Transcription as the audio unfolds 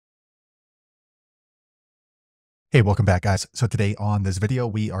Hey, welcome back guys. So today on this video,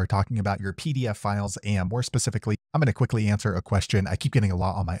 we are talking about your PDF files, and more specifically, I'm going to quickly answer a question I keep getting a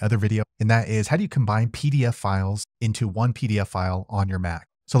lot on my other video. And that is, how do you combine PDF files into one PDF file on your Mac?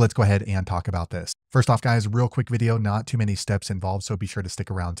 So let's go ahead and talk about this. First off, guys, real quick video, not too many steps involved, so be sure to stick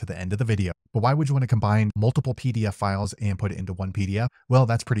around to the end of the video. But why would you want to combine multiple PDF files and put it into one PDF? Well,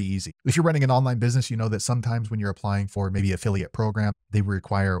 that's pretty easy. If you're running an online business, you know that sometimes when you're applying for maybe affiliate program, they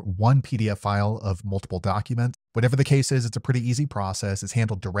require one PDF file of multiple documents. Whatever the case is, it's a pretty easy process. It's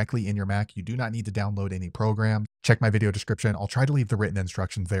handled directly in your Mac. You do not need to download any program. Check my video description. I'll try to leave the written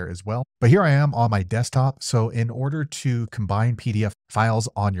instructions there as well. But here I am on my desktop. So in order to combine PDF files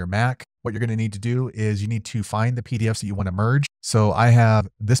on your Mac, what you're going to need to do is you need to find the PDFs that you want to merge. So I have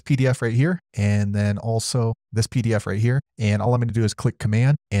this PDF right here, and then also this PDF right here. And all I'm going to do is click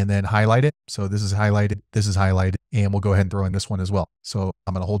Command and then highlight it. So this is highlighted, and we'll go ahead and throw in this one as well. So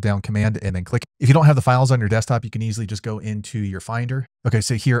I'm going to hold down Command and then click. If you don't have the files on your desktop, you can easily just go into your Finder. Okay,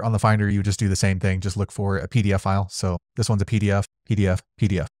 so here on the Finder, you just do the same thing. Just look for a PDF file. So this one's a PDF, PDF,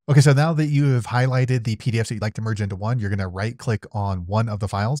 PDF. Okay, so now that you have highlighted the PDFs that you'd like to merge into one, you're going to right click on one of the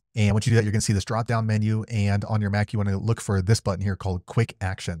files. And once you do that, you're going to see this drop down menu. And on your Mac, you want to look for this button here called Quick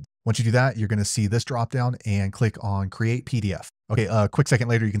Action. Once you do that, you're going to see this drop down and click on Create PDF. Okay, a quick second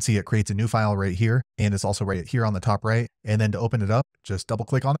later, you can see it creates a new file right here. And it's also right here on the top right. And then to open it up, just double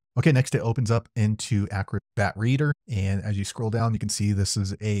click on it. Okay, next it opens up into Acrobat Reader. And as you scroll down, you can see this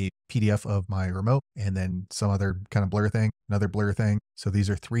is a PDF of my remote and then some other kind of blur thing, another blur thing. So these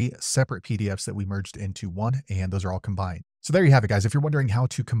are three separate PDFs that we merged into one, and those are all combined. So there you have it, guys. If you're wondering how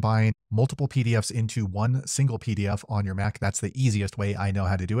to combine multiple PDFs into one single PDF on your Mac, that's the easiest way I know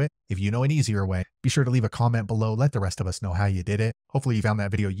how to do it. If you know an easier way, be sure to leave a comment below. Let the rest of us know how you did it. Hopefully you found that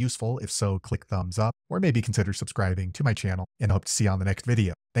video useful. If so, click thumbs up or maybe consider subscribing to my channel, and hope to see you on the next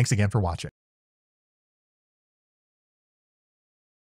video. Thanks again for watching.